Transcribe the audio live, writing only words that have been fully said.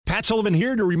Matt Sullivan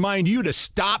here to remind you to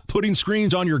stop putting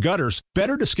screens on your gutters.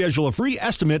 Better to schedule a free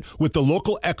estimate with the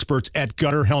local experts at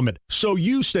Gutter Helmet so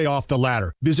you stay off the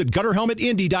ladder. Visit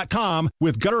GutterHelmetIndy.com.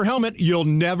 With Gutter Helmet, you'll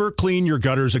never clean your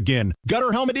gutters again.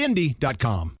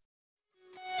 GutterHelmetIndy.com.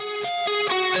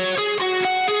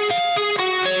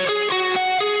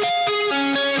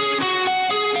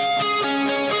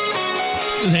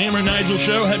 The Hammer and Nigel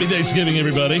Show. Happy Thanksgiving,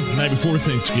 everybody. Night before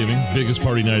Thanksgiving, biggest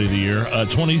party night of the year.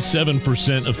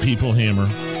 27% of people, Hammer,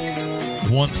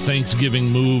 want Thanksgiving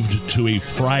moved to a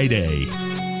Friday.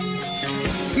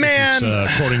 Man.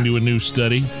 According to a new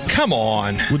study. Come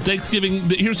on. Would Thanksgiving,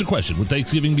 here's the question. Would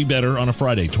Thanksgiving be better on a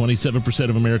Friday? 27%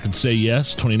 of Americans say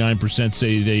yes. 29%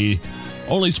 say they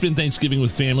only spend Thanksgiving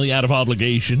with family out of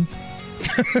obligation.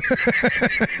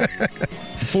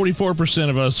 44%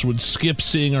 of us would skip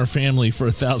seeing our family for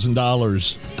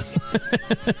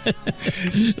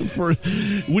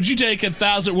 $1,000. Would you take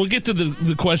 $1,000? We'll get to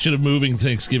the question of moving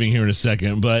Thanksgiving here in a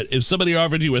second, but if somebody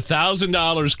offered you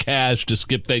 $1,000 cash to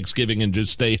skip Thanksgiving and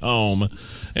just stay home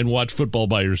and watch football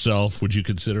by yourself, would you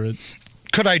consider it?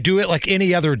 Could I do it like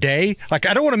any other day? Like,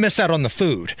 I don't want to miss out on the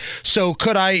food. So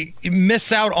could I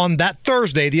miss out on that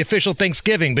Thursday, the official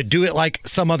Thanksgiving, but do it like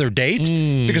some other date?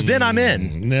 Because then I'm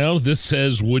in. No, this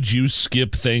says, would you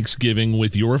skip Thanksgiving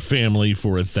with your family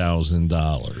for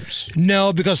 $1,000?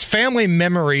 No, because family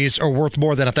memories are worth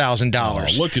more than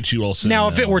 $1,000. Look at you all saying now,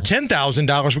 if it were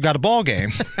 $10,000, we got a ball game.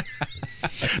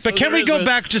 But can we go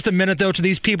back just a minute, though, to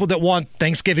these people that want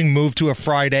Thanksgiving moved to a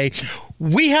Friday?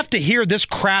 We have to hear this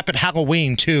crap at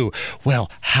Halloween, too. Well,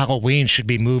 Halloween should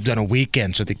be moved on a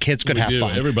weekend so the kids could have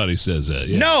fun. Everybody says that.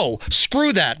 Yeah. No,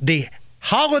 screw that. The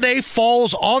holiday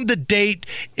falls on the date.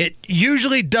 It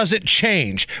usually doesn't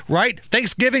change, right?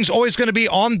 Thanksgiving's always going to be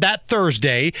on that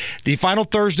Thursday, the final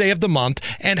Thursday of the month,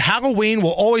 and Halloween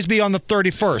will always be on the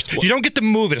 31st. You don't get to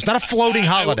move it. It's not a floating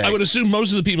holiday. I would assume most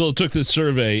of the people that took this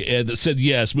survey and that said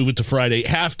yes, move it to Friday,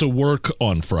 have to work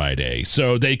on Friday,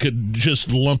 so they could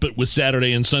just lump it with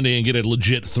Saturday and Sunday and get a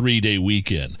legit 3-day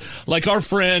weekend. Like our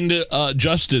friend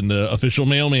Justin, the official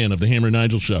mailman of the Hammer and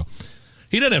Nigel Show.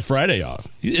 He doesn't have Friday off.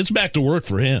 It's back to work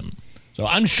for him. So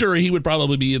I'm sure he would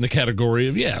probably be in the category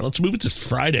of, let's move it to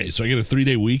Friday so I get a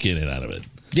 3-day weekend in out of it.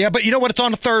 Yeah, but you know what? It's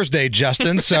on a Thursday,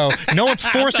 Justin, so no one's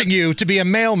forcing you to be a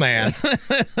mailman,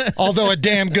 although a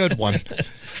damn good one.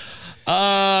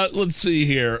 Let's see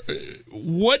here.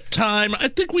 What time? I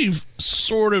think we've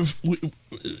sort of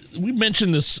we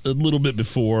mentioned this a little bit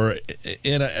before,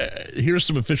 and here's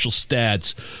some official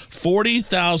stats.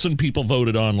 40,000 people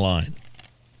voted online.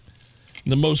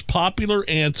 The most popular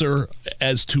answer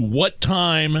as to what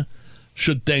time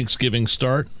should Thanksgiving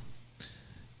start?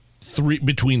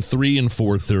 Between 3 and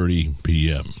 4:30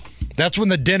 p.m. That's when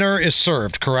the dinner is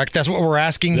served, correct? That's what we're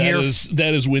asking here?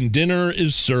 That is when dinner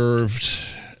is served,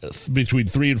 between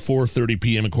 3 and 4:30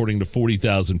 p.m., according to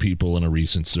 40,000 people in a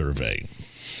recent survey.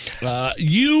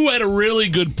 You had a really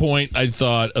good point, I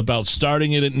thought, about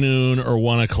starting it at noon or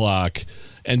 1 o'clock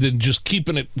and then just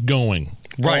keeping it going.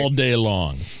 All day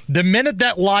long. The minute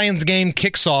that Lions game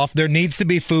kicks off, there needs to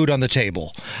be food on the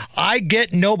table. I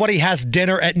get nobody has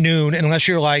dinner at noon unless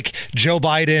you're like Joe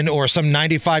Biden or some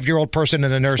 95-year-old person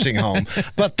in a nursing home.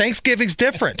 But Thanksgiving's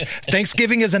different.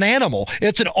 Thanksgiving is an animal.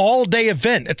 It's an all-day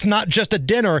event. It's not just a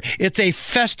dinner. It's a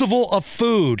festival of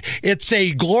food. It's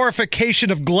a glorification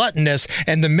of gluttonous.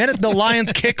 And the minute the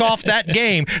Lions kick off that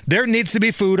game, there needs to be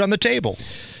food on the table.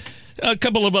 A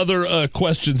couple of other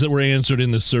questions that were answered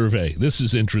in the survey. This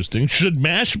is interesting. Should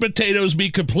mashed potatoes be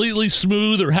completely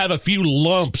smooth or have a few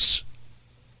lumps?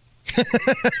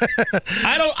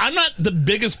 I'm not the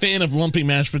biggest fan of lumpy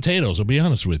mashed potatoes, I'll be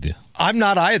honest with you. I'm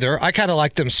not either. I kind of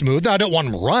like them smooth. I don't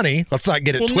want them runny. Let's not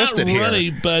get it twisted here. Not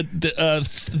runny, but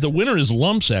the winner is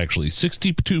lumps, actually.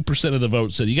 62% of the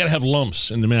vote said you got to have lumps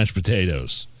in the mashed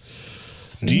potatoes.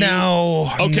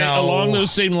 No. Along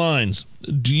those same lines,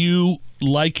 do you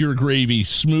like your gravy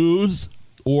smooth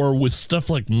or with stuff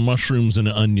like mushrooms and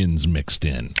onions mixed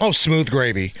in? Oh, smooth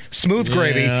gravy. Smooth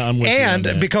gravy. I'm with you on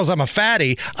that. Because I'm a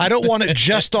fatty, I don't want it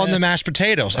just on the mashed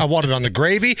potatoes. I want it on the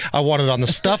gravy. I want it on the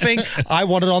stuffing. I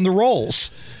want it on the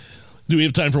rolls. Do we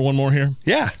have time for one more here?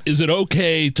 Yeah. Is it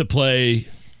okay to play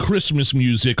Christmas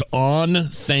music on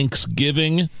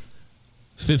Thanksgiving?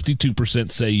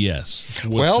 52% say yes.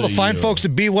 Well, the fine folks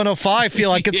at B105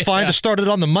 feel like it's fine to start it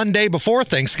on the Monday before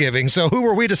Thanksgiving, so who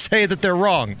are we to say that they're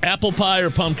wrong? Apple pie or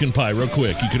pumpkin pie, real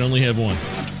quick. You can only have one.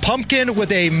 Pumpkin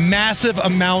with a massive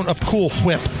amount of Cool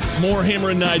Whip. More Hammer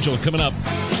and Nigel coming up.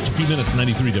 Just a few minutes,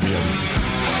 93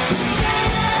 WIBC.